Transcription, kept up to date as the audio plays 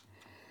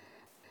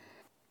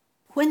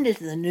When did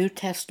the New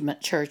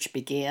Testament church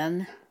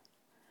begin?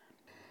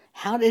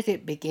 How did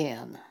it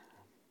begin?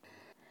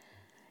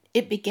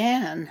 It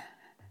began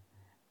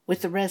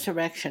with the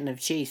resurrection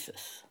of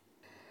Jesus.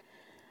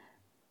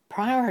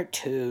 Prior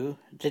to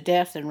the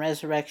death and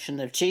resurrection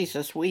of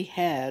Jesus, we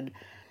had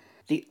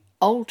the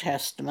Old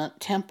Testament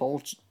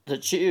temple, the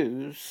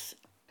Jews,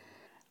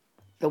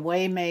 the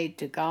way made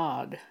to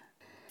God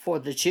for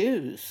the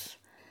Jews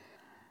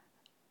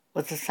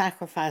was the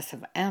sacrifice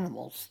of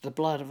animals, the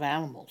blood of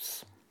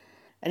animals.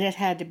 And it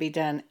had to be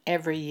done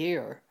every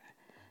year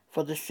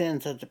for the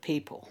sins of the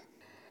people.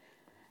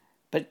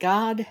 But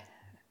God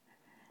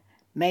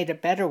made a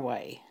better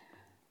way,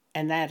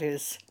 and that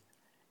is,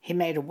 He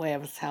made a way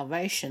of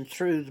salvation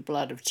through the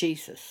blood of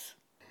Jesus.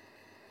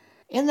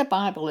 In the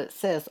Bible it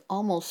says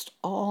almost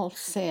all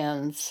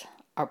sins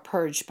are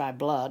purged by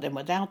blood, and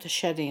without the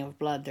shedding of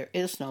blood there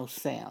is no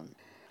sin.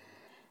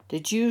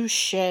 Did you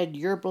shed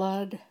your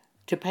blood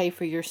to pay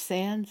for your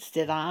sins?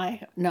 Did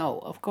I? No,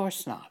 of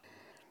course not.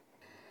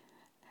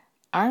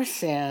 Our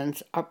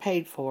sins are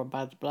paid for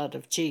by the blood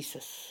of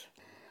Jesus.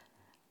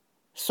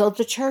 So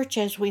the church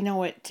as we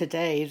know it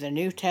today, the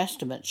New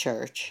Testament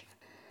church,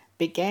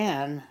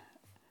 began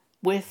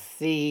with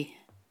the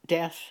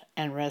death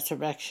and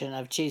resurrection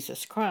of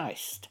Jesus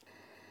Christ.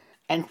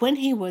 And when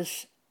He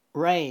was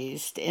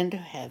raised into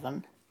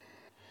heaven,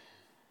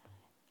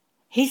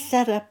 He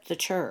set up the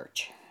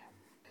church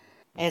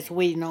as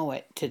we know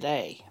it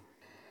today.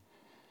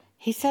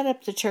 He set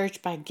up the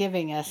church by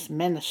giving us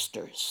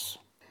ministers.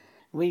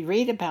 We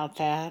read about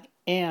that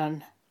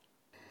in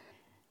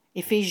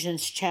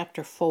Ephesians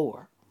chapter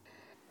 4.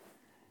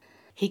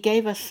 He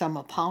gave us some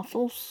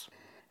apostles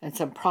and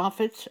some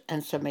prophets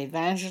and some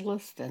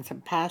evangelists and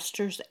some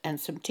pastors and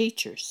some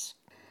teachers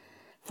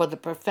for the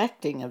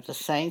perfecting of the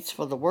saints,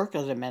 for the work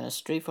of the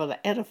ministry, for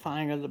the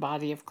edifying of the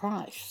body of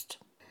Christ.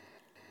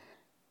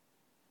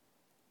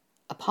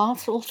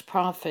 Apostles,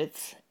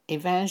 prophets,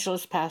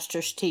 evangelists,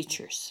 pastors,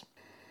 teachers.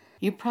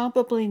 You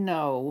probably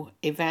know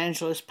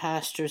evangelists,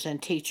 pastors, and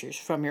teachers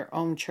from your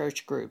own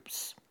church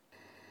groups.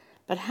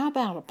 But how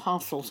about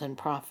apostles and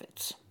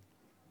prophets?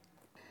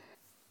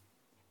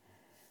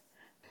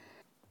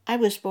 I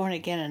was born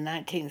again in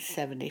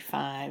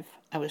 1975.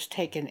 I was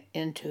taken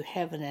into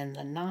heaven in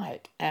the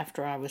night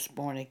after I was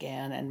born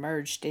again and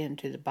merged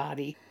into the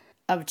body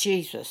of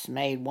Jesus,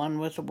 made one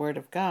with the Word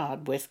of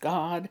God, with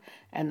God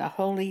and the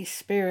Holy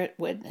Spirit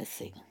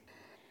witnessing.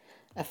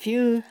 A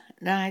few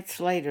nights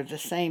later, the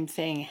same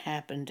thing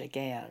happened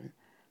again.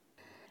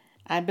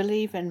 I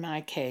believe in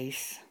my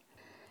case,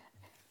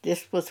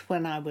 this was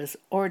when I was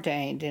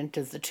ordained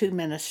into the 2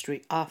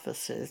 ministry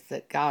offices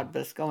that God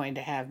was going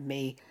to have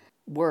me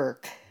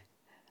work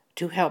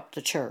to help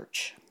the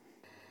church.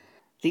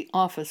 The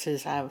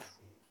offices I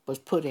was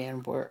put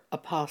in were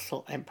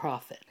apostle and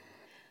prophet.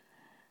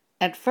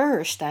 At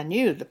first, I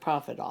knew the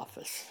prophet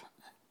office.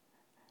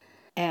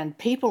 And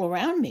people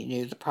around me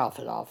knew the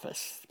prophet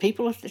office.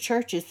 People at the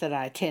churches that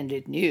I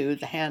attended knew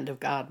the hand of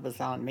God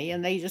was on me,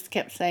 and they just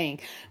kept saying,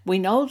 "We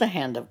know the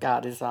hand of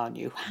God is on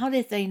you." How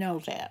did they know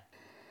that?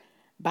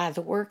 By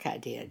the work I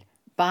did,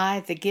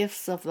 by the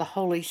gifts of the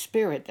Holy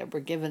Spirit that were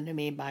given to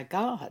me by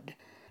God.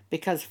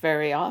 Because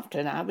very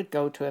often I would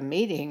go to a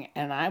meeting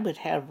and I would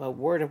have a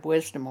word of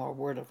wisdom or a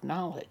word of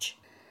knowledge.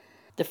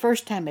 The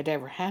first time it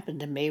ever happened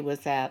to me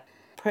was at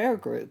a prayer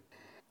group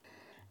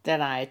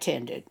that I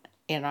attended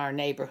in our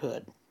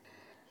neighborhood.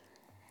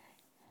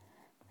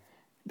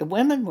 The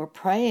women were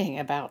praying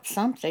about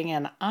something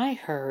and I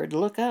heard,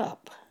 "Look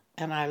up."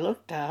 And I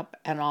looked up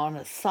and on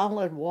a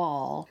solid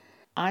wall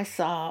I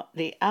saw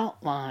the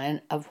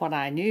outline of what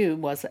I knew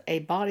was a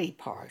body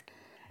part.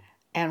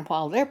 And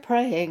while they're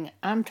praying,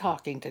 I'm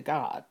talking to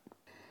God.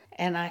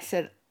 And I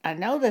said, "I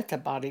know that's a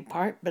body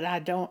part, but I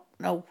don't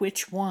know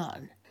which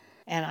one."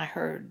 And I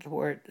heard the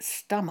word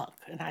stomach.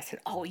 And I said,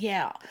 "Oh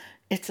yeah,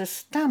 it's a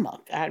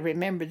stomach." I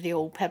remembered the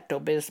old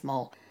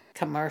Pepto-Bismol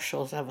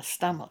commercials of a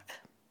stomach.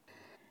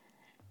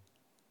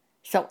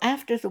 So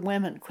after the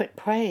women quit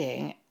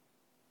praying,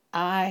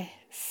 I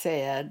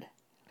said,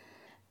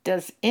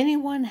 "Does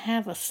anyone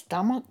have a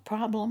stomach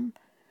problem?"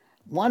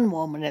 One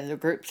woman in the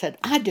group said,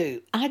 I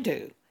do.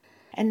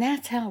 And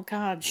that's how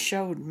God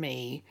showed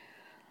me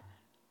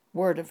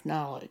word of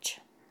knowledge.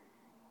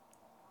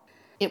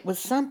 It was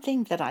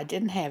something that I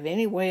didn't have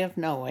any way of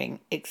knowing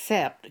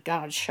except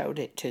God showed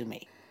it to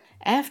me.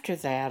 After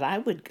that, I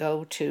would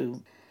go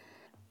to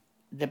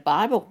the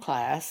Bible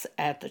class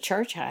at the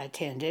church I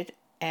attended,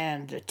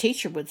 and the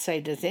teacher would say,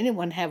 "Does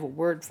anyone have a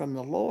word from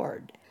the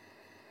Lord?"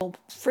 Well,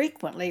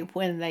 frequently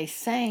when they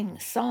sang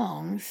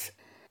songs,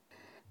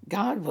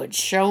 God would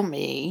show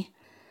me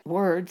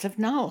words of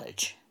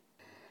knowledge.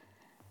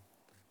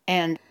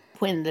 And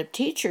when the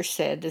teacher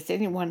said, "Does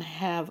anyone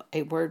have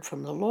a word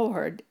from the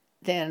Lord?"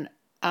 then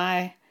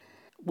I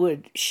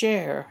would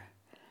share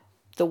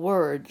the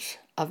words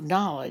of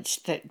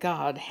knowledge that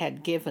God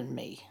had given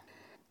me.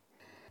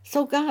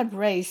 So God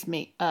raised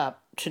me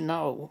up to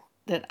know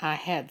that I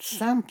had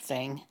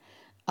something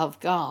of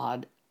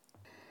God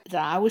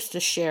that I was to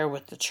share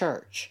with the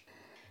church.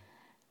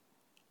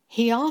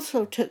 He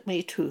also took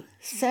me to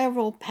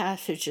several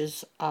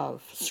passages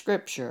of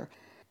Scripture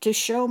to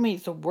show me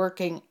the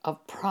working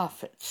of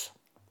prophets.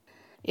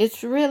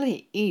 It's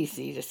really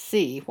easy to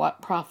see what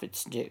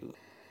prophets do.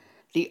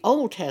 The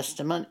Old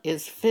Testament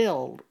is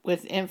filled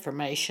with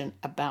information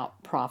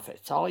about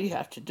prophets. All you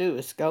have to do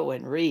is go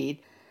and read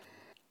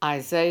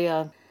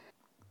Isaiah,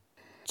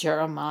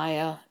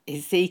 Jeremiah,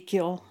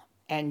 Ezekiel,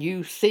 and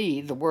you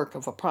see the work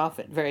of a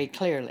prophet very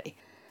clearly.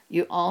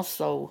 You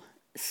also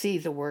see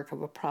the work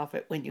of a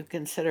prophet when you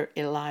consider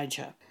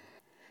Elijah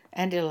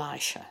and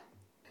Elisha.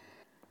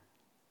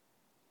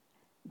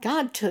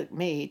 God took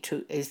me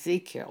to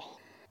Ezekiel,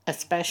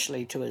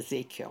 especially to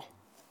Ezekiel.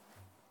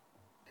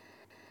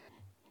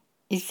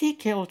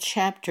 Ezekiel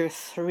chapter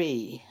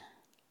 3.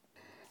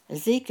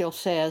 Ezekiel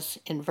says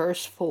in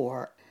verse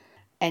 4,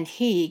 "And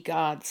he,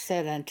 God,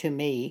 said unto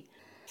me,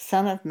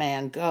 Son of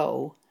man,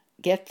 go,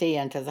 get thee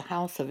unto the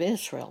house of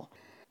Israel,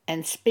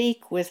 and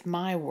speak with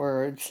my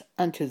words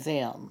unto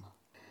them.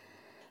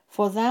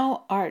 For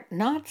thou art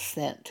not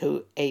sent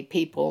to a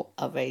people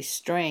of a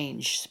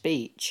strange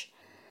speech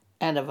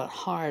and of a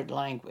hard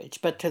language,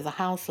 but to the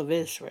house of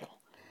Israel."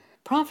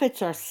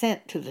 Prophets are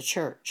sent to the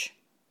church.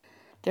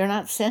 They're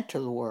not sent to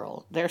the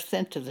world. They're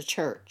sent to the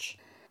church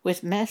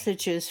with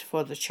messages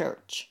for the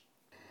church.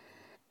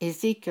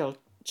 Ezekiel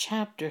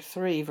chapter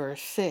 3,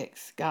 verse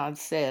 6, God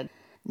said,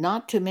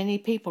 "Not to many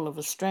people of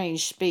a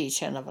strange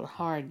speech and of a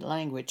hard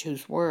language,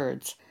 whose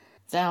words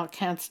thou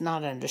canst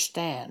not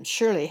understand.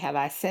 Surely had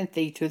I sent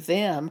thee to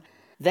them,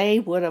 they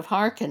would have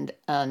hearkened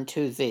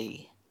unto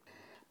thee.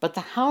 But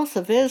the house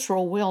of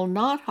Israel will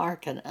not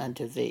hearken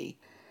unto thee,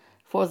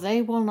 for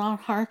they will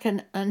not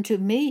hearken unto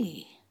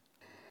me.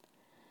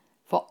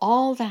 For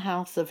all the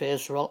house of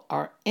Israel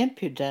are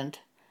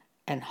impudent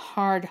and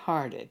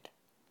hard-hearted.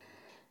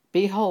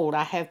 Behold,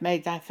 I have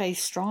made thy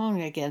face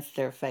strong against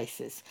their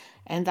faces,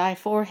 and thy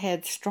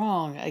forehead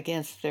strong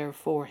against their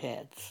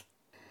foreheads.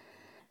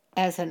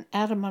 As an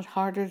adamant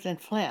harder than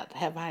flint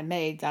have I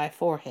made thy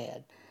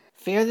forehead.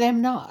 Fear them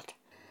not,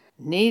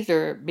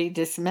 neither be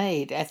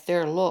dismayed at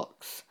their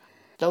looks,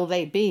 though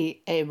they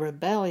be a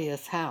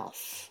rebellious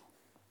house.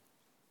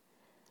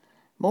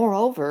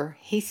 Moreover,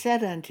 he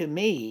said unto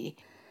me,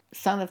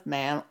 Son of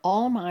man,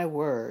 all my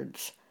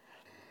words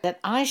that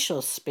I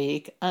shall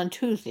speak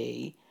unto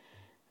thee,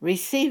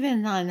 receive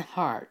in thine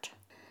heart,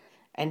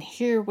 and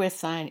hear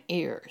with thine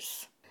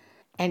ears,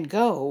 and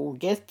go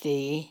get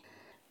thee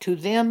to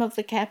them of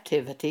the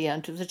captivity,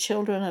 unto the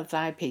children of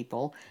thy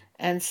people,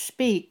 and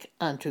speak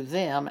unto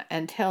them,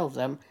 and tell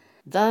them,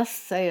 Thus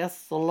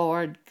saith the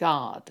Lord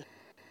God,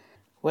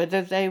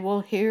 whether they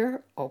will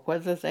hear or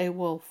whether they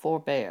will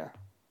forbear."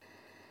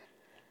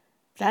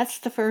 That's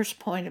the first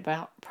point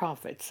about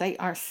prophets. They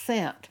are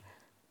sent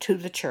to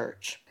the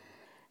church,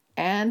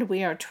 and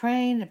we are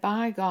trained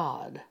by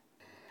God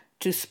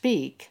to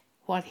speak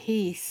what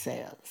He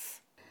says.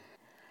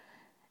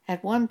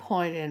 At one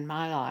point in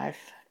my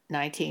life,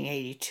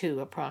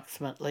 1982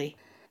 approximately,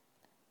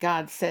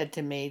 God said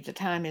to me, "The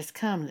time has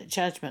come that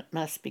judgment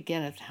must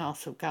begin at the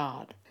house of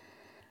God."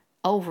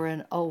 Over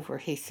and over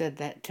He said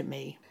that to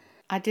me.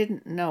 I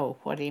didn't know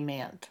what He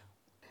meant,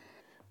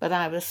 but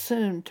I was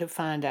soon to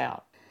find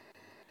out.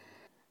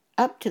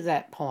 Up to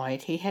that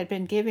point, He had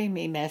been giving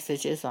me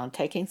messages on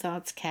taking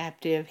thoughts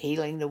captive,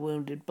 healing the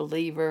wounded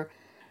believer,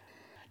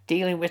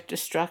 dealing with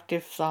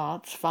destructive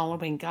thoughts,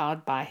 following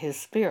God by His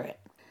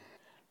Spirit.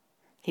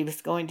 He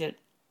was going to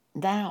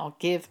now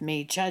give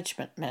me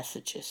judgment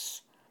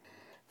messages.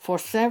 For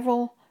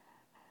several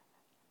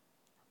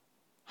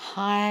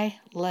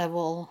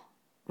high-level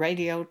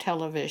radio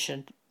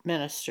television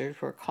ministers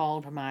were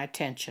called to my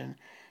attention,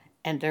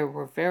 and there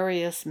were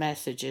various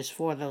messages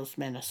for those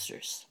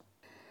ministers.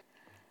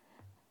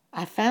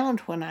 I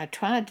found when I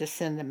tried to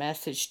send the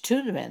message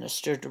to the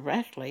minister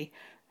directly,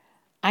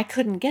 I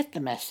couldn't get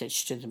the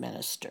message to the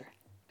minister.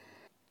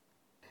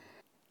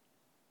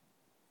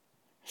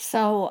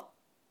 So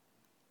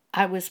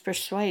I was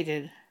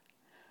persuaded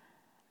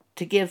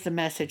to give the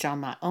message on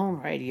my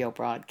own radio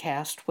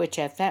broadcast, which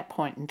at that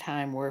point in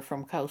time were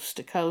from coast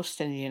to coast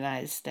in the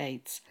United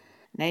States,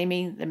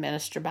 naming the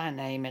minister by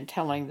name and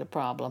telling the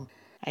problem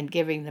and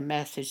giving the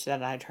message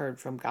that I'd heard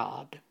from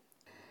God.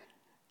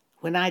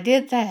 When I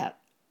did that,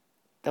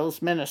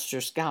 those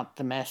ministers got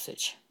the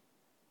message.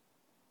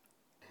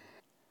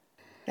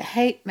 The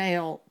hate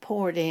mail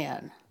poured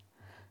in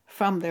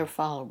from their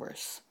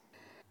followers.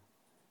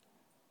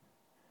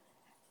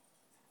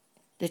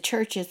 The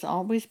churches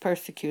always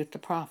persecute the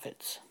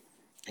prophets.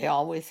 They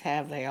always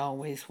have, they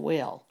always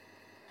will.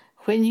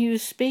 When you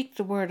speak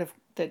the word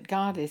that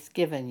God has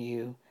given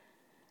you,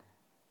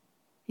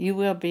 you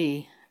will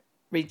be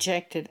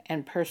rejected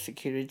and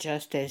persecuted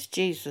just as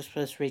Jesus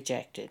was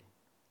rejected.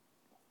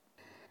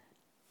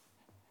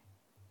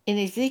 In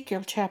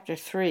Ezekiel chapter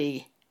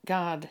 3,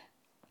 God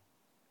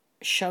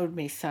showed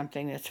me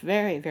something that's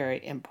very,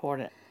 very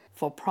important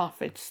for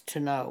prophets to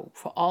know,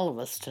 for all of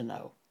us to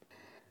know.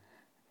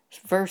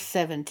 Verse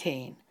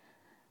 17,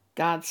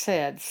 God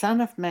said,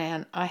 Son of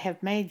man, I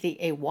have made thee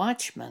a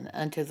watchman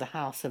unto the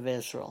house of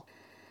Israel.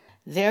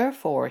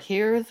 Therefore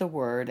hear the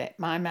word at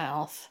my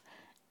mouth,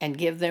 and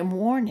give them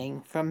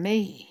warning from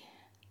me.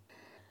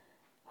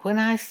 When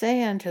I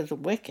say unto the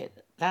wicked,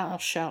 Thou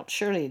shalt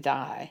surely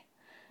die,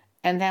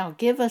 and thou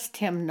givest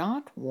him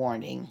not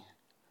warning,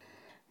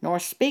 nor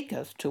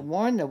speaketh to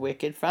warn the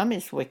wicked from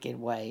his wicked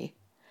way,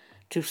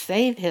 to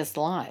save his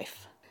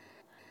life,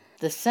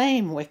 the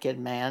same wicked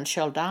man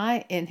shall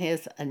die in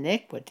his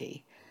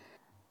iniquity,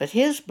 but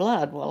his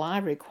blood will I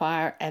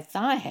require at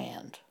thy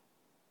hand.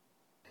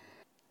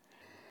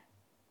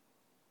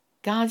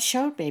 God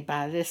showed me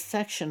by this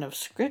section of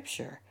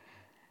Scripture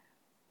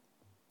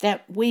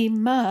that we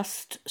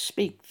must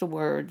speak the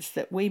words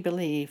that we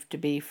believe to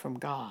be from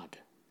God.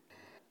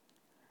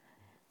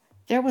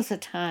 There was a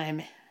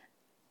time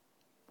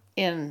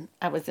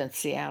I was in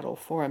Seattle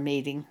for a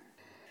meeting.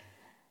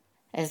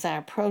 As I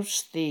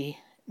approached the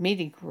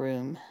meeting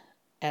room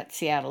at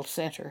Seattle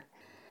Center,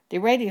 the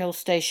radio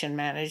station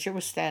manager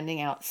was standing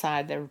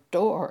outside the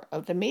door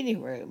of the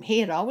meeting room. He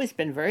had always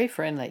been very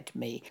friendly to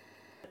me,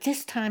 but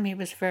this time he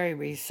was very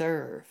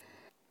reserved.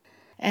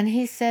 And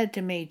he said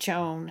to me,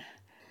 Joan,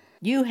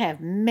 you have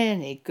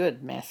many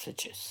good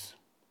messages.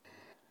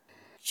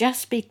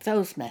 Just speak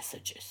those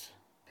messages.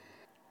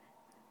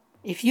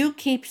 If you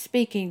keep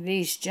speaking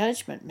these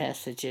judgment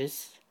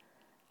messages,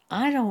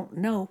 I don't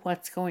know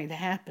what's going to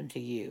happen to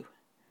you.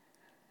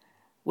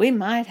 We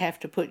might have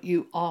to put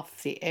you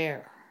off the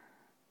air.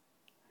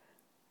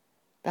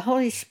 The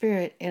Holy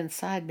Spirit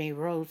inside me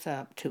rose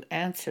up to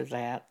answer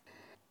that.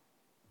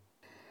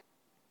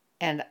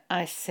 And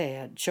I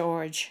said,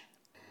 George,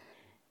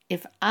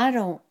 if I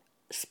don't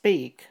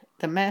speak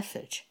the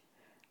message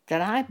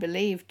that I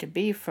believe to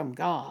be from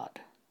God,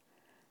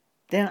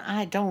 then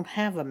I don't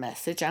have a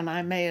message and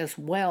I may as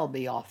well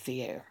be off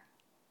the air.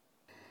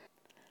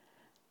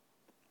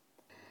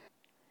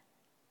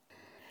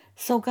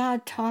 So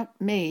God taught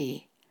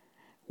me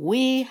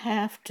we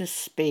have to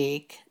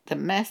speak the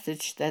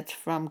message that's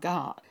from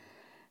God.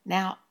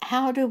 Now,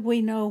 how do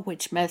we know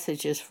which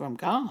message is from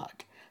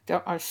God?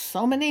 There are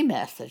so many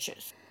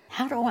messages.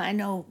 How do I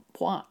know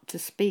what to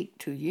speak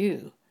to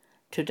you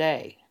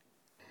today?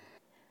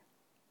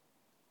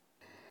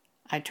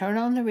 I turn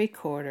on the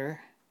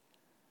recorder,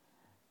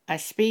 I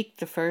speak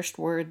the first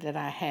word that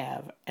I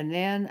have, and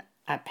then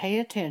I pay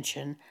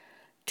attention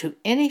to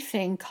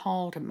anything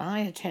called to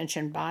my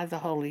attention by the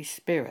Holy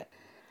Spirit.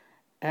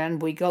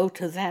 And we go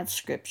to that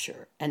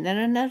scripture, and then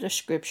another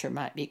scripture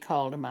might be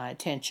called to my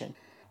attention.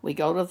 We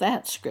go to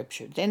that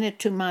scripture. Then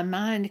to my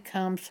mind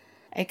comes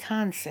a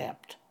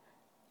concept.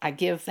 I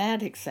give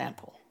that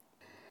example.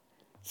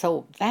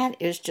 So that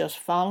is just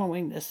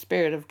following the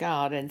Spirit of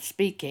God and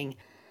speaking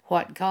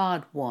what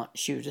God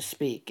wants you to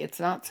speak. It's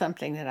not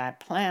something that I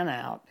plan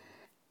out.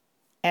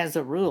 As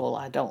a rule,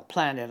 I don't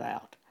plan it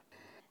out.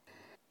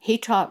 He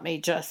taught me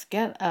just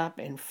get up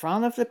in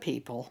front of the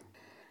people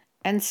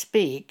and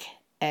speak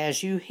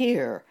as you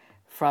hear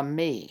from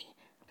me.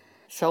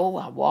 So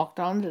I walked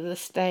onto the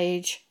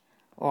stage,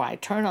 or I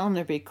turn on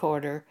the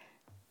recorder,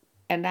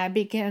 and I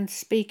begin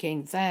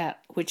speaking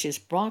that which is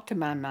brought to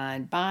my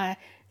mind by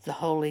the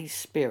Holy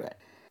Spirit,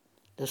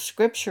 the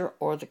scripture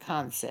or the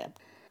concept,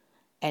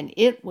 and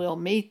it will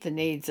meet the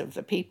needs of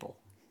the people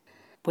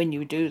when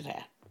you do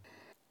that.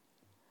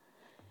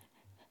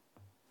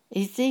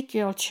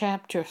 Ezekiel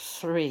chapter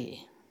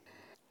 3.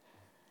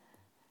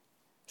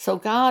 So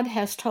God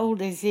has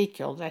told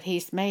Ezekiel that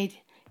he's made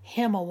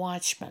him a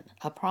watchman.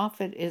 A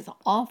prophet is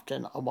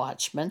often a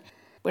watchman.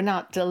 We're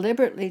not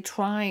deliberately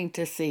trying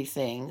to see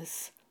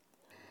things,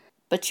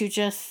 but you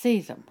just see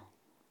them.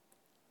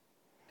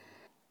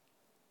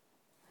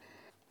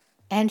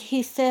 And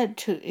he said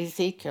to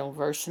Ezekiel,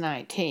 verse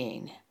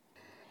 19,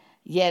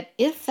 Yet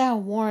if thou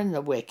warn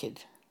the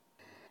wicked,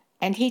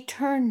 and he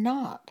turn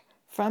not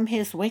from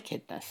his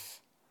wickedness,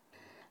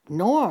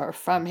 nor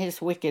from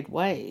his wicked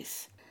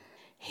ways,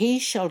 he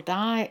shall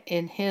die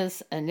in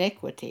his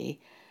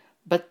iniquity,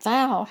 but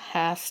thou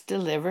hast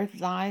delivered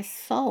thy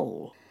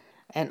soul.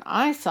 And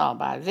I saw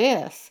by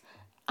this,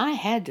 I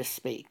had to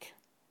speak.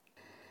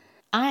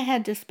 I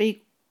had to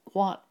speak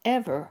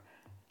whatever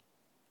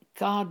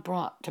God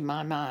brought to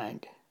my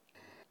mind.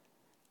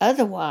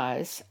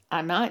 Otherwise,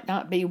 I might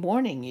not be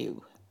warning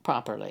you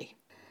properly.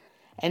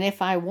 And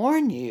if I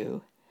warn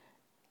you,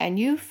 and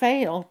you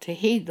fail to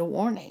heed the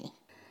warning,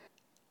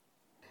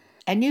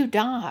 and you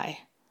die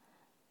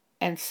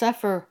and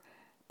suffer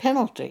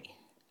penalty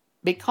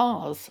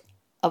because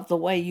of the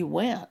way you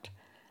went,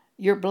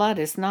 your blood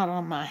is not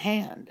on my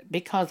hand,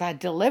 because I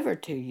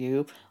delivered to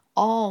you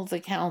all the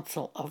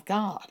counsel of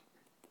God.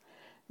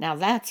 Now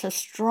that's a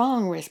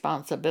strong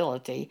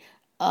responsibility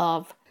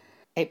of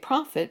a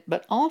prophet,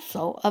 but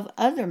also of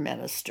other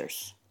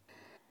ministers.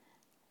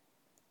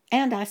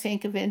 And I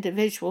think of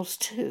individuals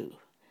too.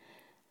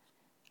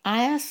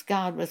 I asked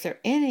God, was there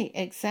any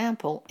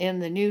example in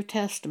the New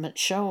Testament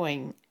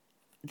showing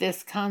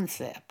this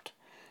concept?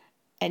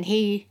 And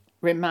he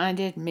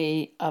reminded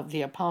me of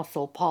the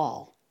Apostle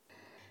Paul.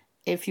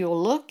 If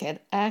you'll look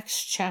at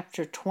Acts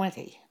chapter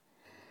 20,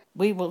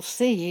 we will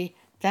see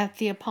that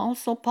the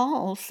Apostle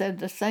Paul said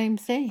the same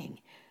thing.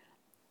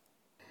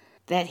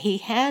 that he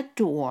had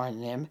to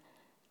warn them,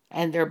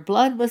 and their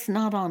blood was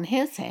not on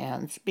his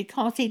hands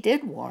because he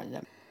did warn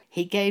them.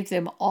 He gave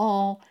them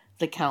all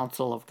the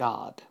counsel of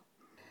God.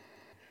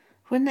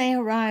 When they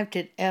arrived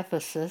at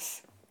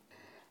Ephesus,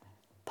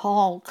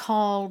 Paul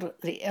called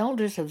the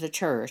elders of the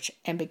church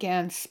and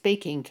began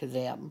speaking to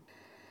them.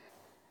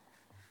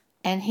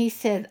 And he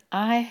said,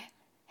 I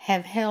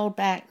have held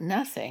back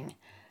nothing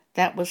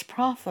that was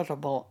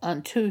profitable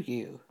unto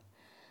you,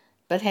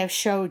 but have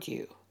showed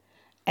you,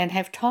 and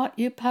have taught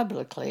you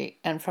publicly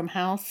and from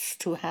house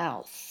to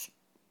house.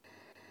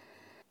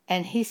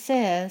 And he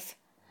says,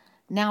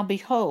 Now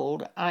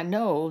behold, I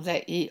know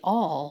that ye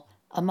all,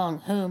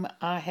 among whom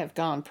I have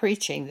gone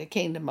preaching the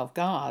kingdom of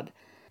God,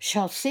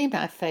 shall see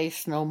my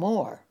face no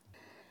more.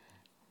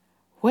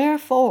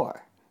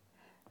 Wherefore,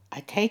 I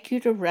take you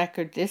to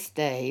record this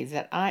day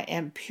that I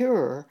am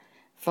pure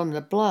from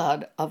the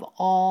blood of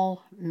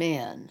all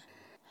men.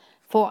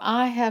 For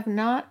I have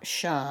not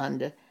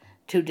shunned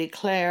to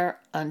declare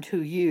unto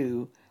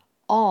you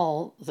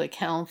all the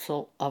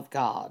counsel of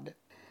God.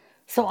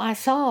 So I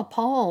saw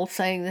Paul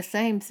saying the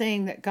same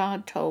thing that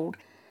God told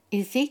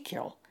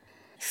Ezekiel.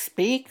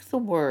 Speak the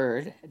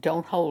word,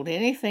 don't hold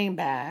anything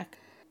back.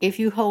 If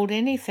you hold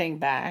anything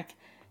back,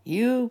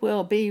 you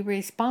will be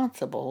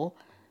responsible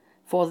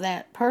for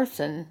that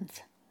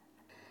person's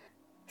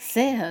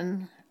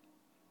sin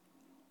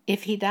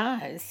if he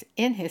dies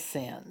in his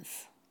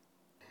sins.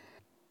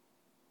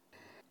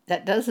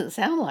 That doesn't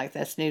sound like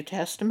that's New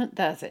Testament,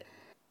 does it?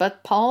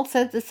 But Paul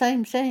said the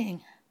same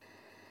thing.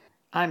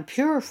 I'm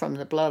pure from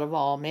the blood of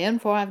all men,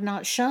 for I have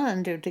not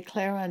shunned to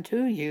declare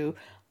unto you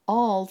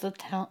all the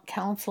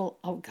counsel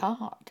of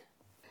God.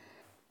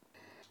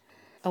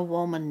 A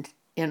woman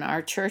in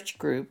our church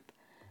group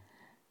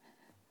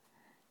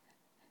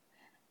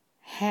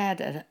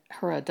had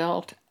her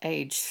adult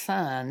age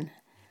son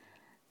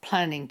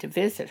planning to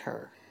visit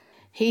her.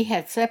 He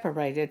had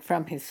separated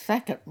from his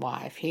second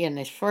wife. He and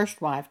his first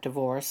wife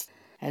divorced,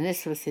 and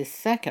this was his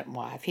second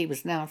wife. He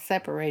was now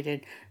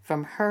separated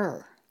from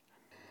her.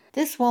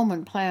 This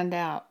woman planned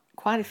out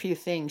quite a few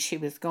things she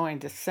was going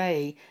to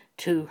say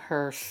to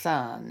her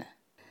son.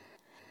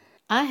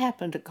 I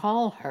happened to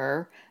call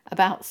her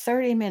about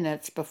 30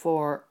 minutes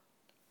before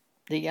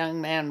the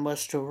young man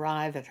was to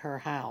arrive at her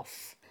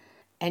house.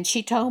 And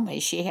she told me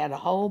she had a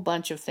whole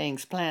bunch of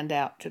things planned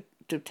out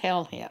to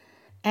tell him.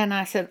 And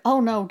I said, oh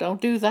no, don't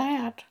do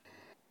that.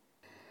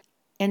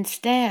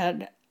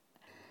 Instead,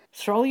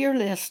 throw your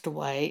list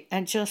away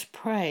and just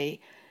pray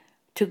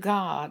to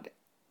God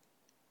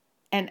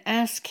and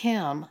ask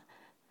Him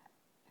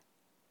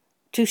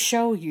to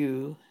show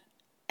you,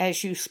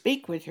 as you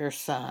speak with your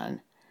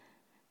son,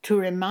 to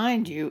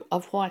remind you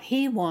of what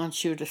He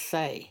wants you to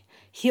say.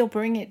 He'll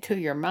bring it to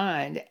your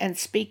mind and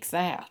speak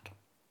that.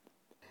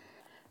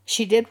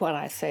 She did what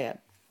I said.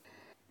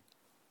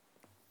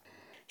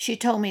 She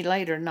told me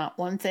later not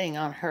one thing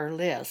on her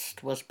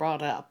list was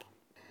brought up.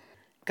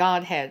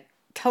 God had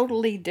a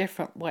totally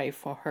different way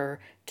for her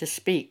to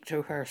speak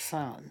to her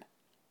son.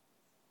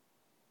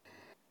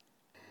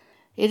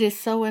 It is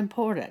so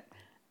important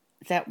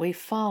that we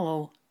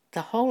follow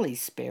the Holy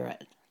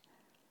Spirit.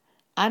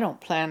 I don't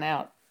plan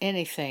out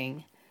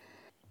anything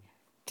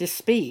to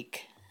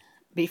speak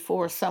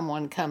before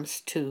someone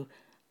comes to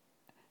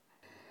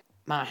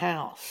my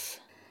house.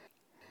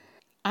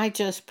 I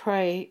just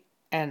pray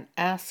and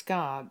ask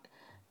God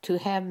to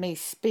have me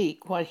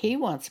speak what He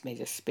wants me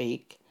to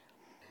speak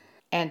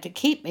and to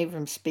keep me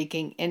from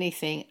speaking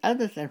anything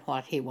other than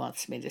what He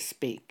wants me to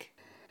speak.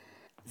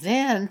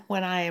 Then,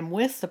 when I am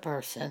with the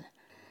person,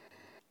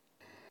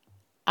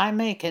 I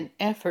make an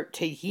effort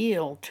to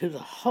yield to the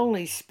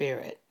Holy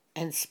Spirit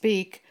and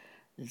speak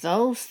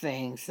those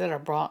things that are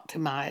brought to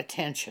my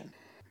attention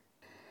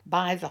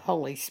by the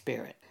Holy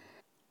Spirit.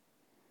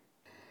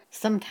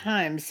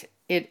 Sometimes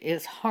it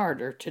is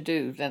harder to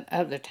do than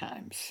other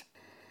times.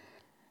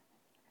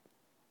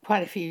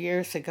 Quite a few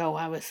years ago,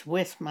 I was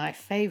with my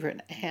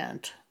favorite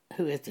aunt,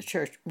 who was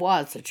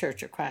a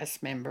Church of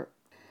Christ member.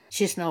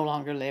 She's no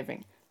longer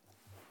living.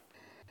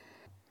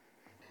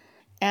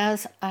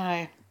 As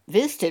I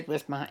visited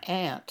with my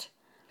aunt,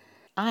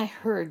 I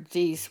heard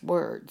these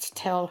words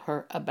tell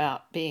her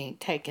about being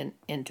taken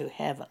into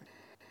heaven.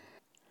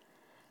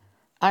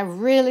 I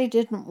really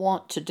didn't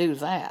want to do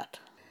that.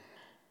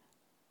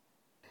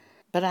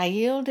 But I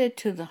yielded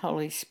to the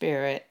Holy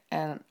Spirit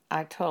and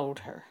I told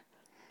her.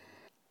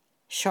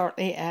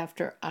 Shortly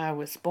after I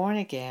was born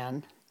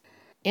again,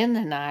 in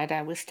the night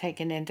I was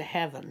taken into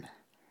heaven.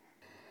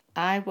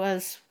 I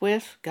was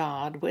with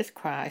God, with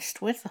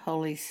Christ, with the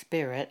Holy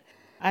Spirit.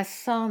 I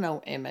saw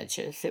no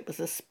images. It was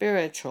a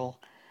spiritual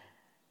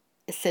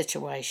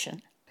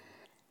situation.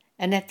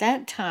 And at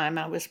that time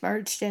I was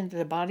merged into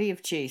the body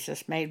of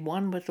Jesus, made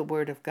one with the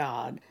Word of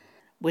God,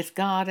 with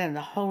God and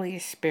the Holy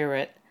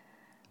Spirit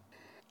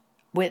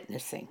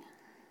witnessing.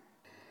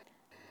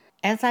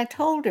 As I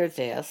told her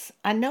this,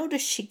 I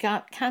noticed she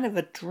got kind of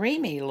a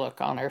dreamy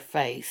look on her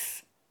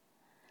face.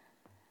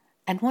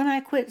 And when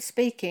I quit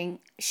speaking,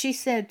 she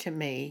said to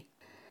me,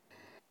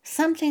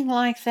 "Something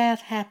like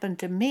that happened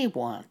to me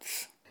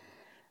once.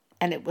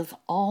 and it was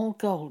all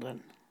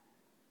golden.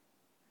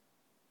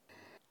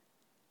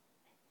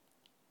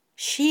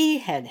 She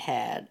had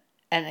had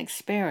an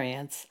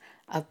experience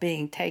of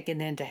being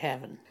taken into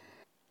heaven.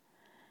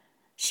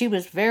 She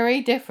was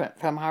very different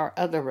from our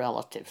other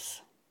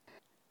relatives.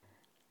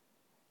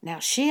 Now,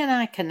 she and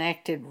I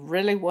connected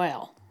really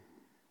well,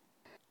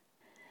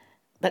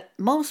 but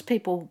most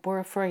people were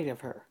afraid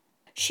of her.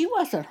 She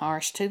wasn't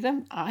harsh to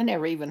them. I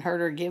never even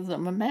heard her give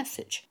them a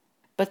message.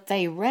 But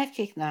they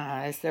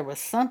recognized there was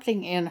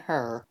something in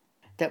her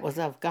that was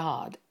of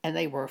God, and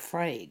they were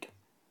afraid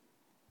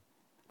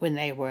when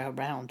they were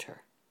around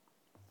her.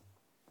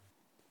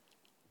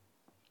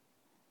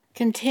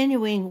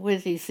 Continuing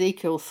with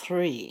Ezekiel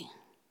 3,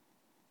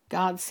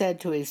 God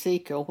said to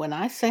Ezekiel, "When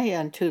I say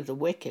unto the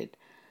wicked,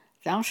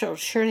 Thou shalt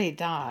surely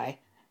die,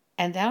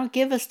 and thou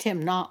givest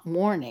him not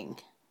warning,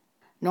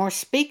 nor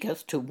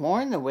speakest to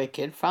warn the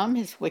wicked from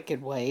his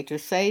wicked way to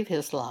save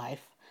his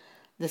life,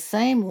 the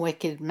same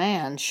wicked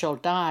man shall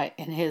die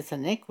in his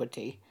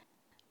iniquity,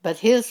 but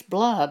his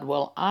blood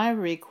will I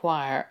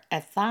require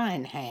at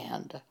thine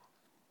hand.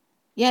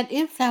 Yet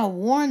if thou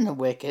warn the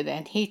wicked,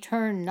 and he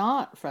turn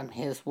not from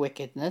his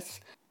wickedness,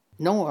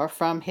 nor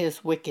from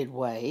his wicked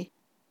way,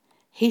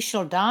 he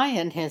shall die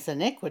in his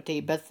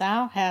iniquity, but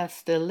thou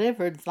hast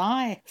delivered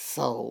thy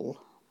soul.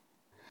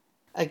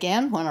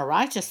 Again, when a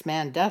righteous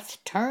man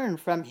doth turn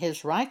from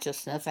his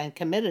righteousness and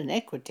commit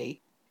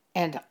iniquity,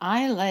 and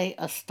I lay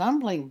a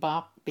stumbling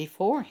block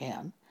before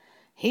him,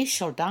 he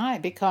shall die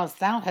because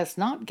thou hast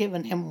not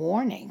given him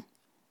warning.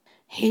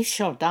 He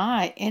shall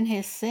die in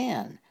his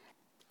sin,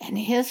 and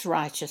his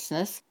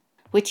righteousness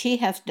which he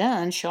hath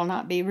done shall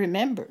not be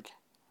remembered.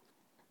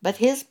 But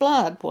his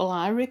blood will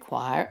I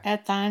require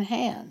at thine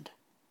hand.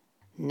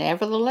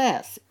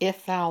 Nevertheless,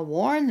 if thou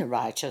warn the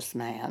righteous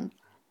man,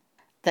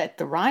 that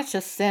the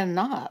righteous sin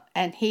not,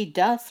 and he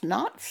doth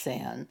not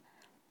sin,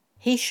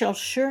 he shall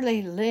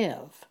surely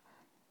live,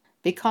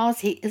 because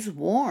he is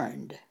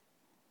warned.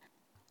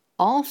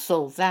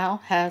 Also thou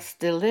hast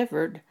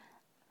delivered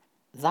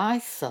thy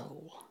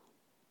soul."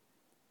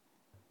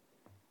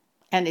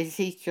 And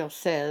Ezekiel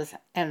says,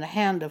 "And the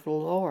hand of the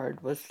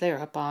Lord was there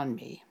upon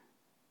me."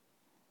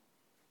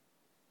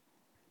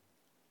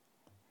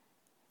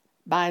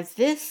 By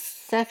this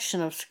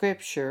section of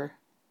Scripture,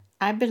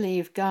 I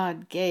believe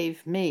God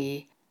gave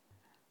me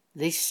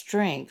the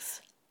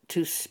strength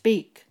to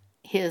speak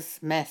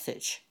His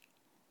message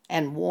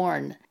and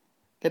warn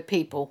the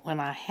people when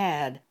I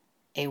had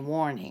a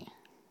warning.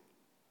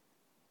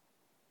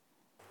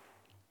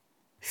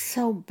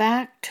 So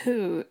back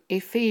to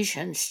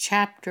Ephesians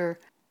chapter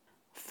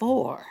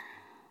 4,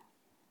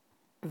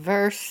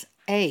 verse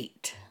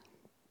 8.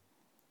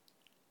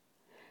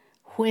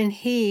 When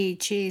He,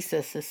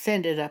 Jesus,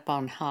 ascended up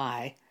on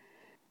high,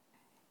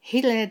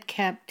 He led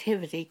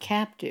captivity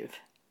captive,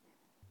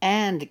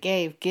 and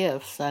gave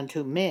gifts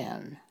unto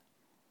men.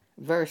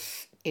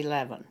 Verse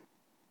 11.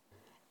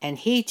 And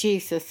He,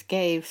 Jesus,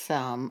 gave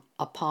some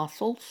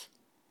apostles,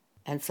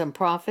 and some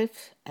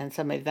prophets, and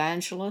some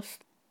evangelists,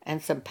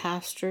 and some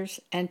pastors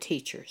and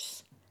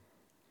teachers,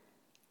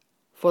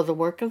 for the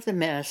work of the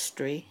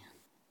ministry,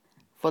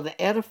 for the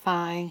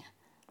edifying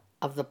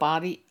of the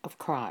body of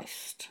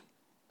Christ.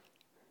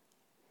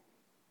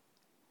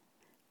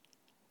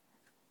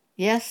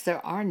 Yes,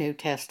 there are New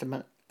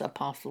Testament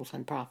apostles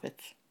and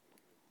prophets.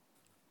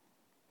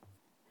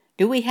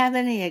 Do we have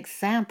any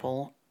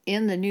example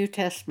in the New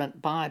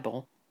Testament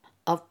Bible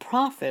of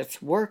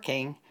prophets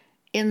working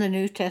in the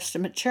New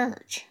Testament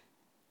church?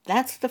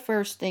 That's the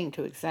first thing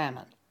to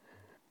examine.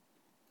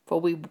 For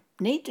we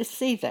need to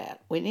see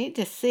that. We need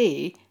to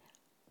see,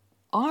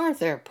 are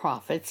there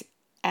prophets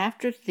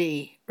after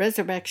the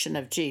resurrection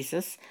of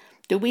Jesus?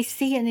 Do we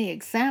see any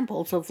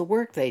examples of the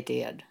work they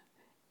did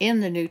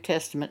in the New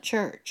Testament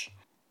church?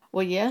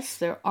 Well, yes,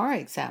 there are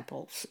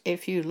examples.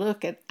 If you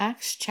look at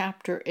Acts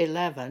chapter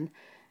 11,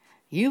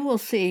 you will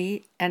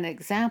see an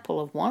example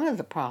of one of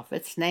the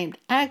prophets named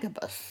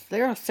Agabus.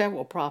 There are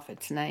several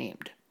prophets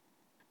named.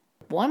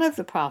 One of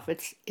the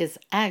prophets is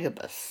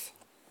Agabus.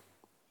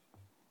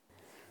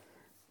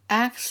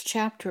 Acts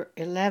chapter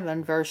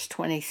 11, verse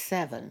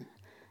 27.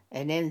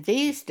 And in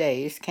these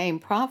days came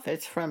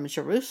prophets from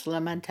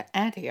Jerusalem unto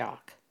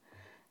Antioch.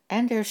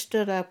 And there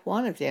stood up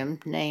one of them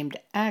named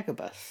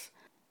Agabus,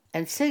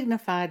 and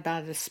signified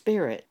by the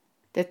Spirit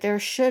that there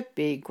should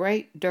be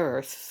great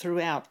dearth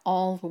throughout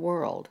all the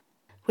world,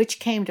 which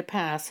came to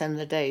pass in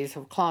the days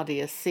of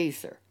Claudius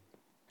Caesar.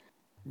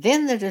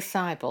 Then the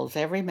disciples,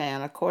 every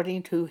man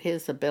according to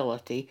his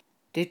ability,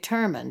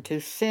 determined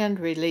to send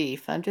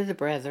relief unto the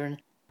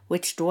brethren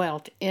which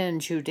dwelt in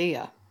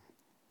Judea,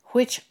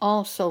 which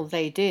also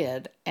they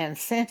did, and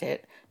sent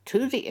it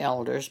to the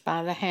elders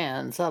by the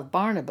hands of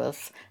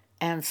Barnabas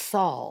and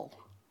Saul.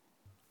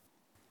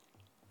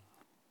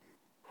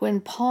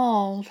 When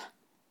Paul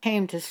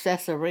came to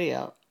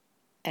Caesarea,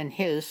 and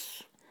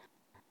his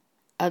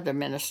other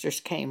ministers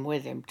came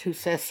with him to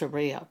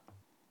Caesarea,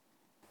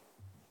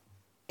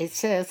 it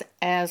says,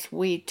 as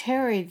we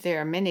tarried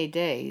there many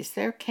days,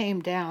 there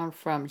came down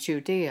from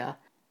Judea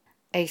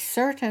a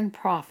certain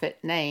prophet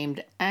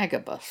named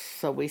Agabus.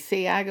 So we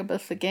see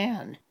Agabus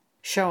again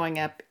showing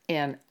up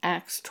in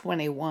Acts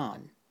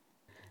 21,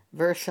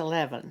 verse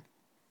 11.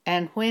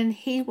 And when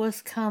he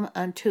was come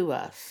unto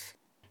us,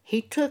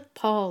 he took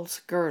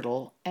Paul's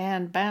girdle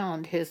and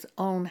bound his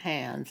own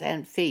hands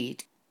and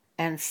feet,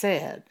 and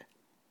said,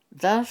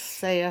 Thus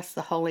saith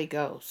the Holy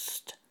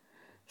Ghost,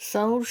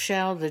 So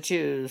shall the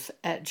Jews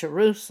at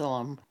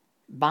Jerusalem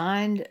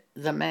bind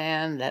the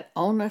man that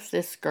owneth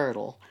this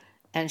girdle,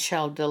 and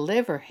shall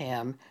deliver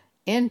him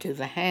into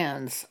the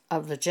hands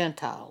of the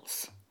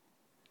Gentiles.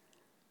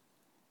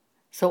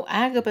 So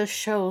Agabus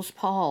shows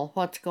Paul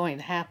what's going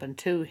to happen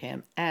to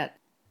him at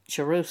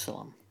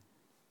Jerusalem.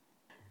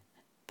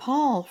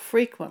 Paul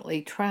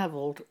frequently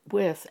traveled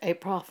with a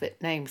prophet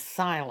named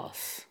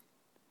Silas,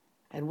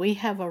 and we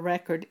have a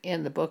record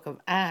in the book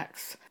of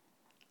Acts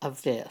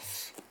of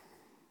this.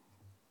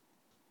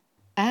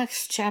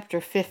 Acts chapter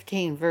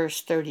 15,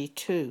 verse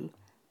 32.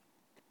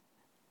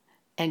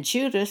 And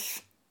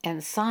Judas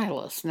and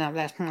Silas, now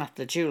that's not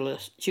the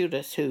Judas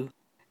who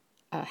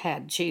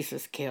had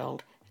Jesus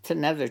killed, it's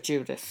another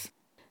Judas.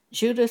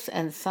 Judas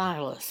and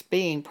Silas,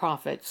 being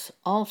prophets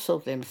also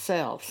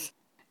themselves,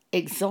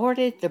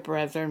 exhorted the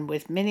brethren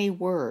with many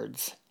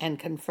words and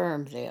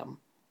confirmed them.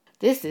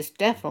 This is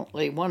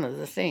definitely one of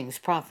the things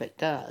prophet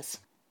does,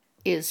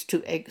 is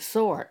to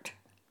exhort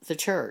the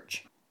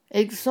church.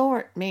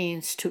 Exhort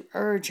means to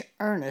urge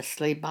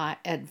earnestly by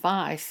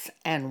advice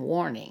and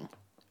warning.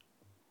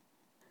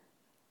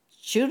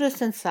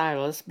 Judas and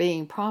Silas,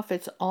 being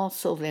prophets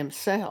also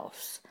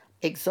themselves,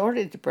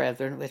 exhorted the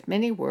brethren with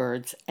many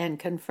words and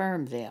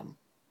confirmed them.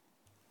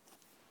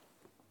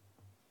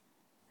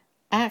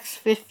 Acts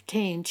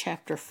 15,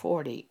 chapter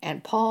 40.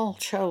 And Paul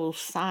chose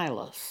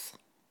Silas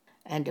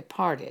and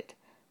departed,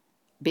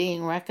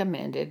 being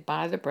recommended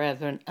by the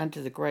brethren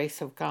unto the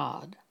grace of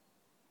God.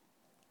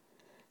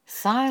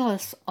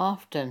 Silas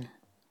often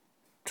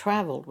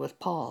traveled with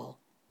Paul.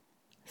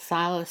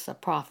 Silas, a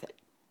prophet,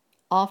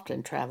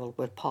 often traveled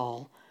with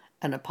Paul,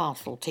 an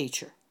apostle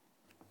teacher.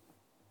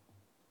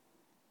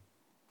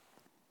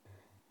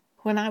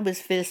 When I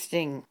was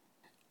visiting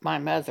my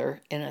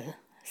mother in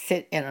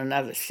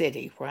another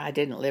city, where I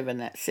didn't live in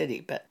that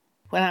city, but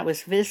when I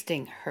was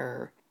visiting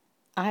her,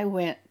 I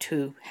went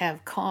to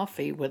have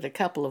coffee with a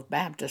couple of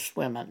Baptist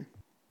women.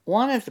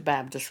 One of the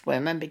Baptist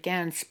women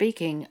began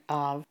speaking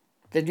of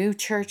the new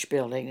church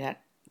building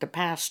that the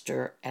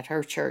pastor at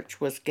her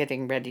church was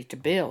getting ready to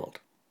build.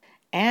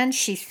 And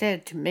she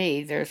said to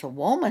me, there's a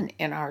woman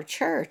in our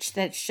church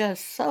that's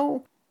just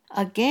so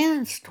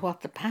against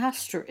what the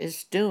pastor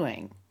is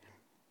doing.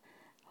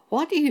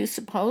 What do you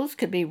suppose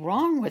could be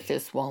wrong with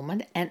this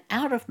woman? And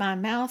out of my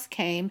mouth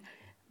came,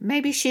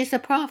 maybe she's a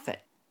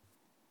prophet.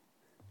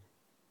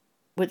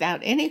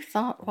 Without any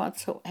thought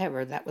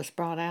whatsoever, that was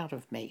brought out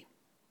of me.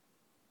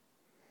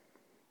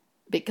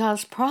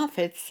 Because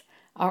prophets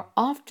are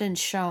often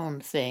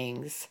shown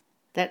things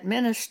that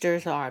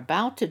ministers are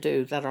about to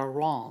do that are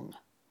wrong.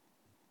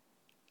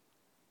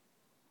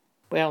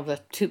 Well,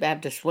 the two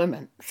Baptist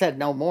women said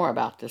no more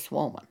about this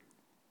woman.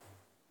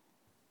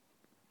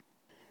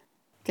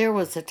 There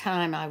was a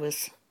time I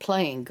was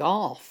playing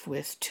golf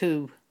with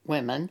two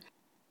women.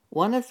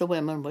 One of the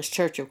women was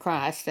Church of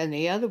Christ and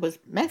the other was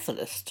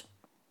Methodist.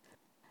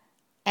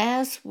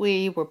 As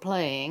we were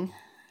playing,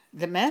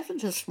 the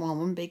Methodist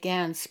woman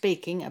began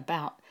speaking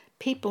about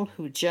people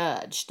who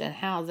judged and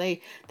how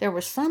there were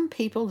some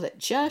people that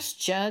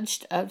just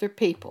judged other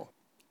people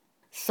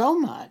so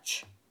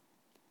much.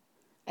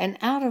 And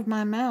out of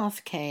my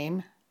mouth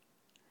came,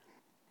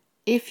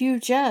 if you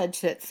judge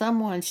that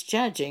someone's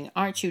judging,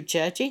 aren't you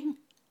judging?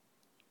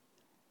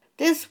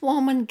 This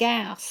woman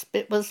gasped.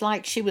 It was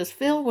like she was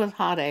filled with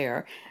hot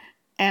air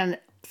and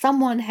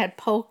someone had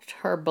poked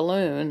her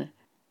balloon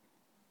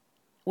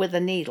with a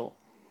needle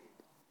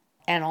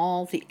and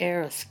all the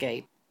air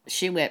escaped.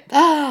 She went,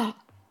 ah!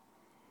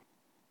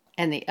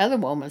 And the other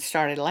woman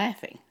started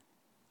laughing.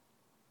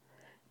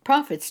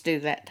 Prophets do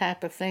that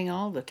type of thing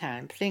all the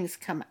time. Things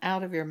come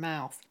out of your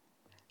mouth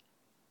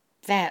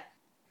that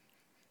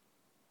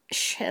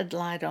shed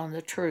light on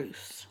the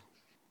truth.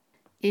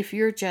 If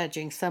you're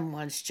judging,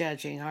 someone's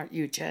judging. Aren't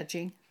you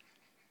judging?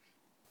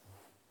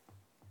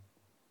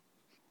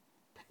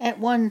 At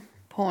one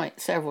point,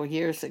 several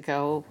years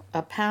ago,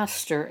 a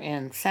pastor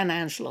in San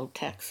Angelo,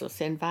 Texas,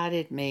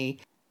 invited me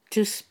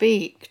to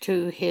speak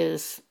to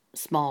his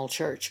small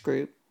church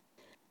group.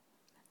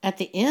 At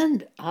the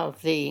end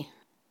of the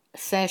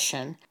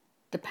session,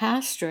 the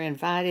pastor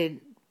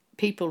invited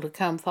people to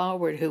come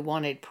forward who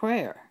wanted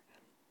prayer.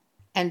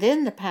 And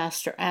then the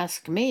pastor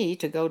asked me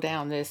to go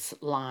down this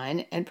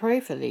line and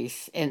pray for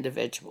these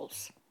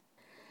individuals.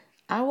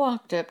 I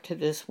walked up to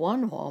this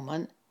one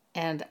woman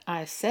and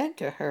I said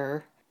to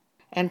her,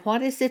 and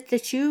what is it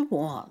that you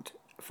want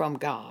from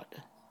God?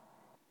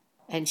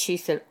 And she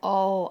said,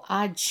 oh,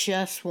 I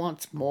just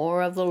want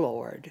more of the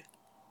Lord.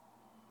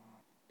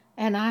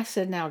 And I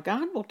said, now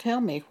God will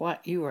tell me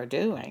what you are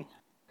doing.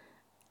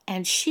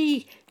 And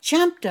she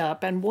jumped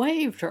up and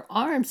waved her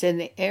arms in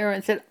the air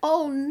and said,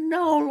 oh,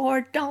 no,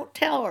 Lord, don't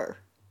tell her.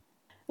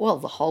 Well,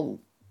 the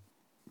whole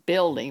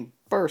building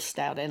burst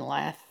out in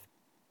laughter.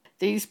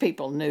 These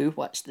people knew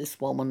what this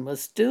woman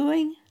was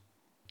doing.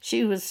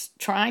 She was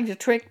trying to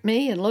trick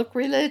me and look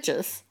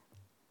religious.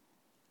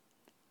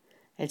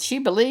 And she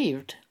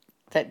believed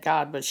that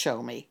God would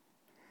show me.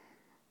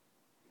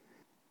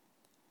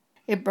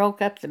 It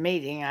broke up the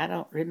meeting. I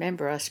don't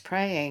remember us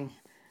praying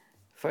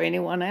for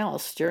anyone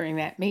else during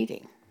that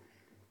meeting.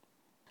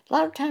 A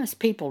lot of times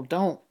people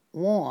don't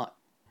want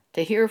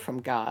to hear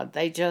from God.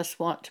 They just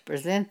want to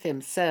present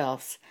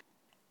themselves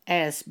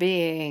as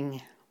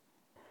being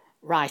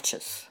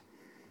righteous.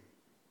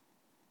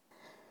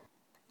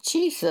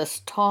 Jesus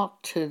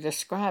talked to the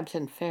scribes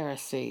and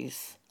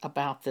Pharisees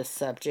about this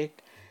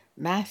subject,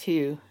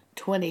 Matthew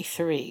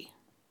 23.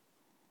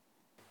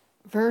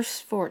 Verse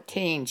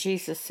 14,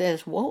 Jesus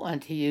says, "Woe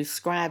unto you,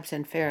 scribes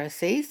and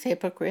Pharisees,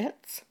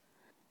 hypocrites!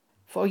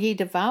 For ye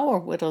devour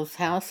widows'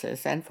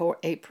 houses, and for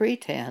a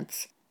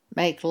pretense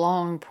make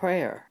long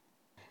prayer.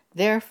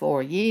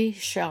 Therefore ye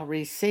shall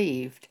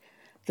receive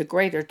the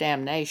greater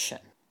damnation."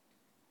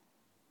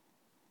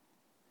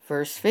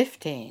 Verse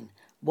 15,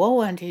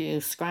 "Woe unto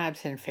you,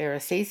 scribes and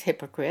Pharisees,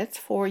 hypocrites!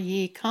 For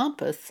ye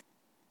compass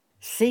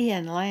sea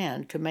and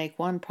land to make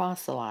one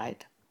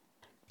proselyte.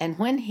 And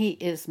when he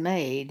is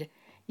made,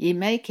 ye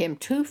make him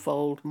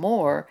twofold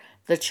more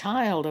the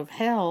child of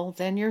hell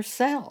than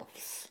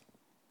yourselves."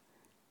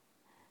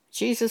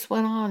 Jesus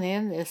went on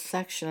in this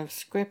section of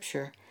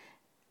Scripture,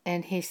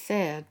 and he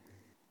said,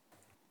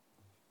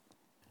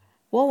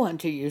 "Woe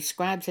unto you,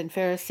 scribes and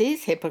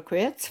Pharisees,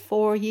 hypocrites!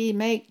 For ye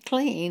make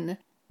clean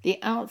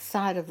the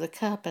outside of the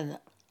cup and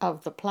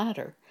of the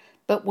platter,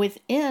 but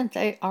within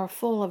they are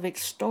full of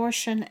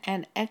extortion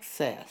and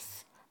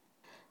excess.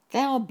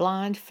 Thou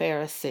blind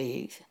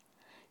Pharisee,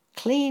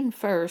 clean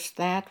first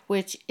that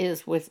which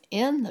is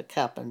within the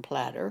cup and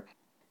platter,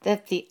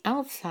 that the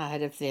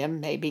outside of them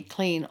may be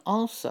clean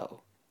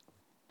also.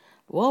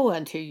 Woe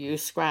unto you,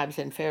 scribes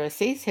and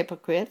Pharisees,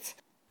 hypocrites!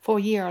 For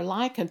ye are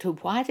like unto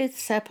whited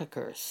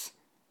sepulchres,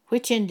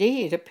 which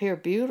indeed appear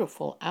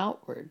beautiful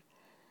outward,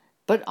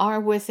 but are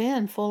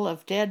within full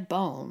of dead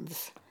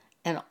bones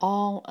and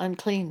all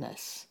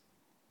uncleanness.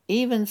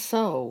 Even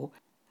so,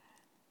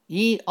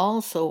 ye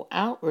also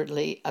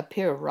outwardly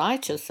appear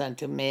righteous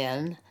unto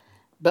men,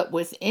 but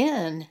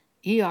within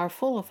ye are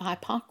full of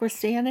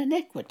hypocrisy and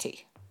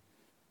iniquity."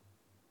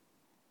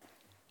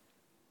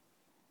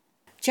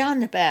 John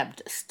the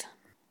Baptist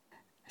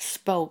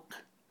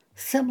spoke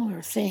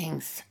similar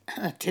things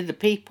to the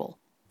people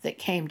that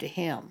came to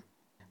him.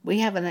 We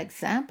have an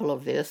example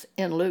of this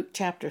in Luke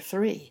chapter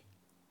 3.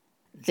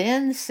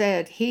 "Then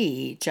said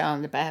he,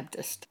 John the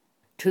Baptist,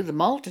 to the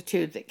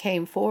multitude that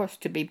came forth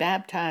to be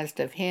baptized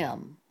of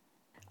him,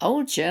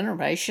 O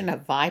generation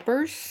of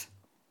vipers,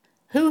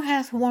 who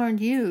hath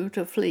warned you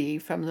to flee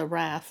from the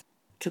wrath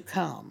to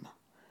come?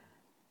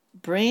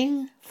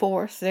 Bring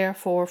forth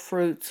therefore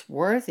fruits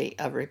worthy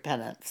of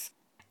repentance,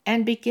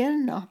 and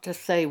begin not to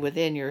say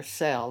within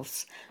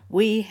yourselves,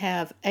 We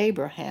have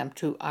Abraham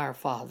to our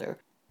father.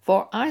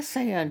 For I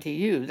say unto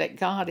you that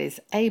God is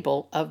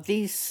able of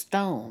these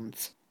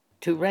stones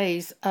to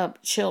raise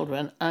up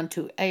children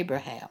unto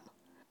Abraham.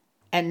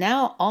 And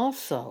now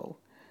also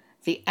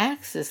the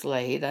axe is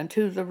laid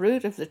unto the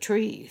root of the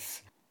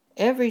trees.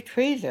 Every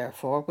tree,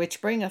 therefore,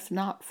 which bringeth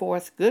not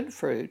forth good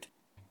fruit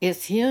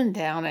is hewn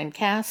down and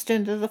cast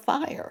into the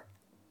fire."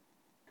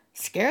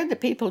 Scared the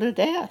people to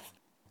death.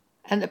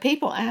 And the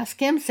people asked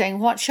him, saying,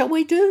 "What shall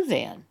we do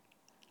then?"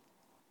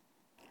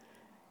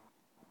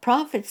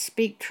 Prophets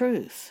speak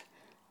truth,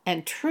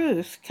 and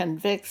truth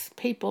convicts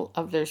people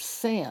of their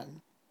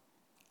sin.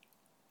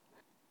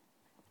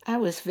 I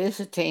was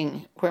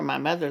visiting where my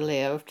mother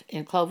lived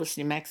in Clovis,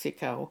 New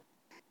Mexico.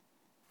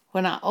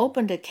 When I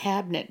opened a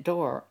cabinet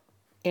door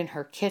in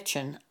her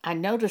kitchen, I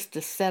noticed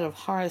a set of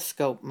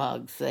horoscope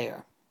mugs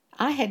there.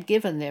 I had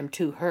given them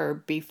to her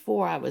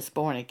before I was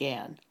born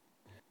again.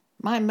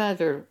 My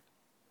mother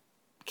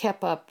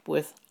kept up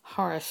with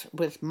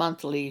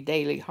monthly,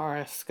 daily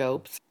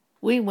horoscopes.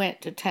 We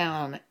went to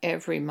town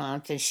every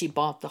month, and she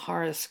bought the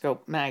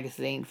horoscope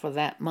magazine for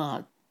that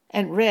month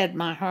and read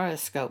my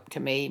horoscope to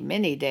me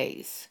many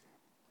days.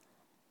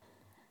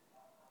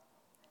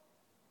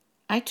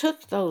 I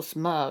took those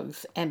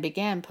mugs and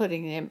began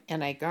putting them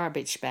in a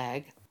garbage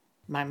bag.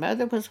 My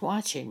mother was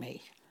watching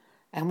me,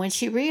 and when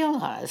she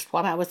realized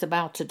what I was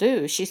about to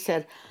do, she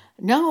said,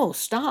 "No,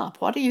 stop.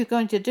 What are you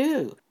going to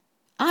do?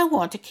 I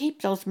want to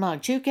keep those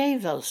mugs. You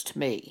gave those to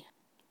me."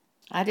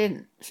 I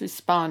didn't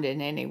respond in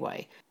any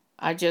way.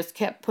 I just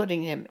kept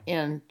putting them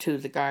into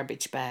the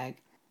garbage bag.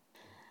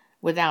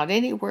 Without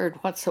any word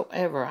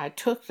whatsoever, I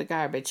took the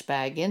garbage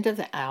bag into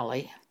the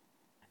alley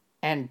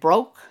and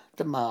broke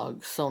the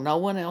mugs so no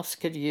one else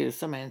could use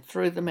them and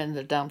threw them in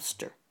the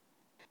dumpster.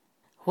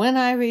 When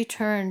I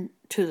returned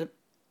to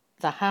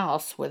the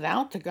house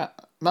without the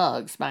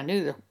mugs,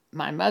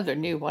 my mother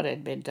knew what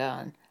had been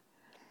done.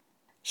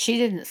 She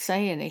didn't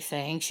say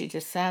anything. She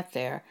just sat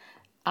there.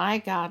 I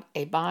got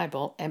a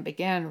Bible and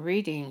began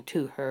reading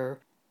to her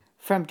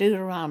from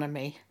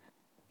Deuteronomy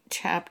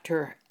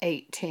chapter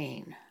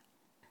 18.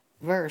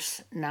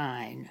 Verse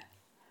 9.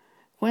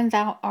 When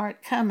thou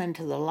art come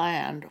into the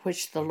land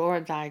which the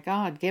Lord thy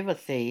God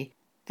giveth thee,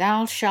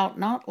 thou shalt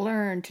not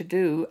learn to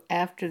do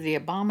after the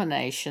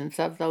abominations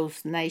of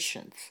those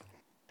nations.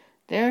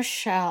 There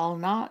shall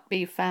not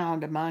be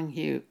found among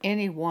you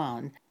any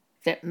one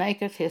that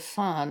maketh his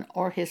son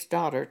or his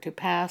daughter to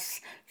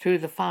pass through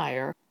the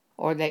fire,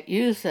 or that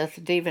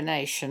useth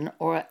divination,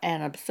 or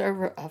an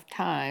observer of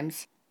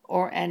times,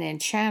 or an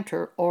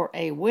enchanter, or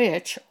a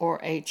witch, or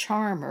a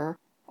charmer,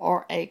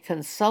 or a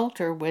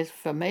consulter with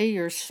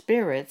familiar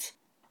spirits,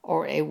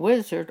 or a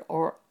wizard,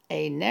 or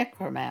a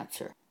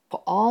necromancer.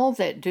 For all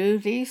that do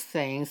these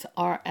things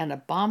are an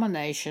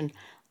abomination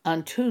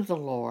unto the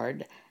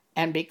Lord,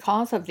 and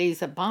because of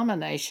these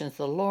abominations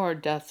the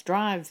Lord doth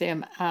drive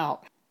them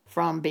out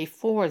from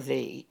before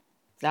thee.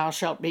 Thou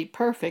shalt be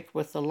perfect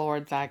with the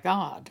Lord thy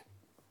God.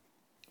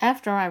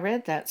 After I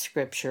read that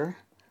scripture,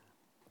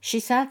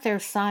 she sat there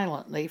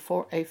silently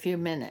for a few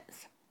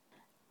minutes,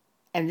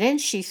 and then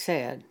she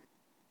said,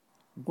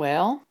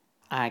 "Well,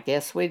 I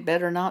guess we'd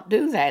better not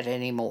do that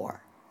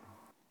anymore."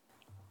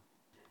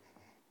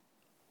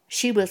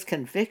 She was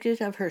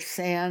convicted of her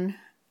sin,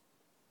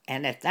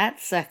 and at that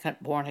second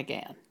born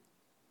again.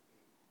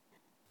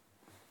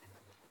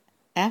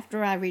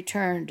 After I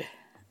returned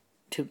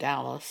to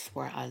Dallas,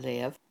 where I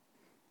live,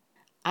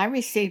 I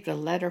received a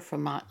letter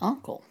from my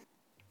uncle.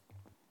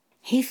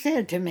 He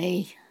said to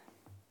me,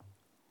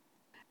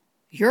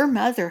 "Your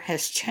mother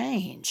has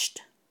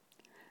changed.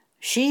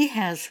 She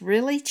has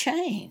really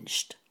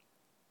changed."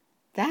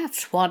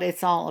 That's what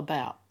it's all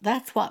about.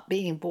 That's what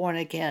being born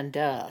again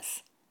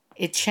does.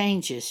 It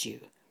changes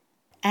you.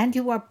 And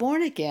you are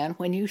born again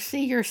when you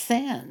see your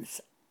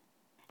sins.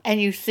 And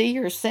you see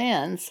your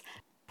sins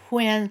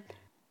when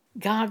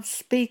God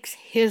speaks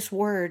His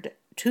word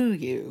to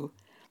you,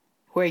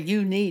 where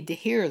you need to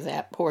hear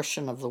that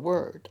portion of the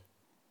word.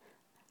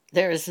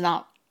 There is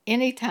not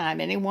any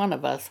time any one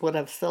of us would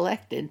have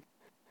selected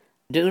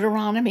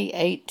Deuteronomy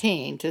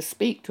 18 to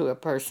speak to a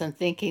person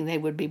thinking they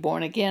would be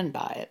born again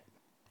by it.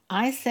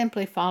 I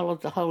simply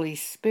followed the Holy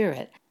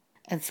Spirit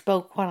and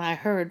spoke what I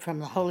heard from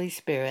the Holy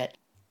Spirit,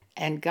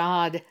 and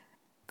God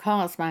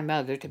caused my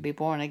mother to be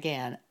born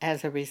again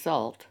as a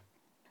result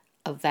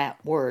of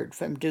that word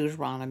from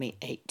Deuteronomy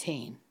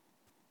 18.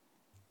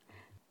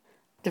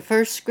 The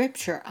first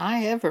scripture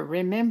I ever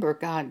remember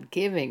God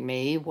giving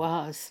me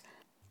was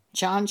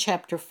John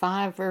chapter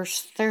 5,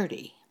 verse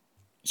 30.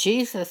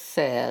 Jesus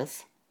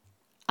says,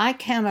 "I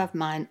can of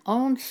mine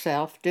own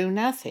self do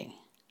nothing."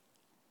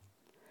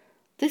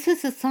 This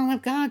is the Son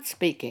of God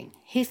speaking.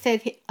 He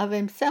said of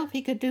himself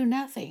he could do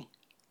nothing.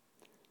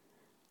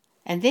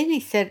 And then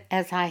he said,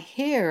 "As I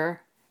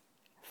hear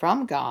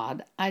from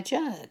God, I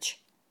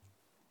judge.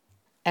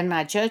 And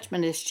my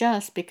judgment is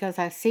just, because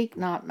I seek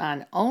not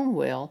mine own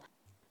will,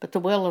 but the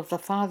will of the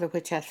Father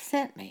which hath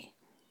sent me."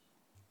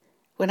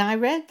 When I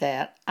read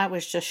that, I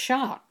was just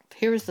shocked.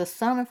 Here is the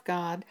Son of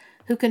God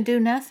who can do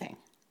nothing.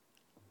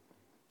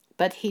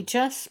 But he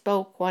just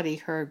spoke what he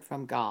heard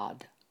from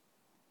God.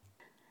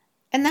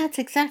 And that's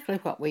exactly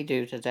what we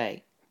do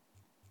today.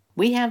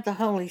 We have the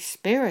Holy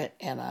Spirit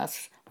in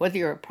us, whether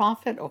you're a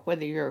prophet or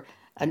whether you're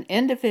an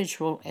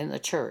individual in the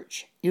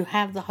church. You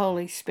have the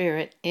Holy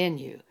Spirit in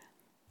you.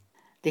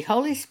 The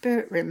Holy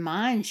Spirit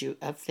reminds you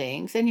of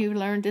things, and you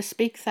learn to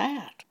speak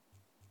that.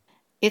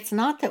 It's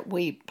not that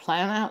we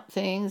plan out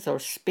things or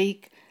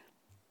speak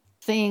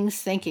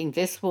things thinking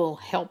this will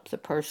help the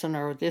person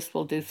or this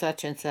will do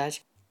such and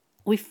such.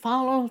 We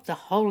follow the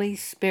Holy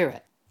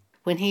Spirit.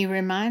 When He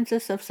reminds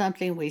us of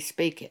something, we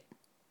speak it.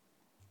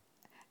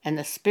 And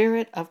the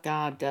Spirit of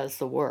God does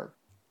the work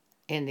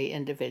in the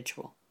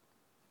individual.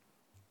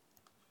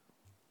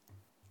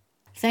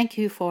 Thank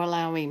you for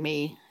allowing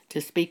me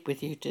to speak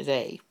with you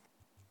today.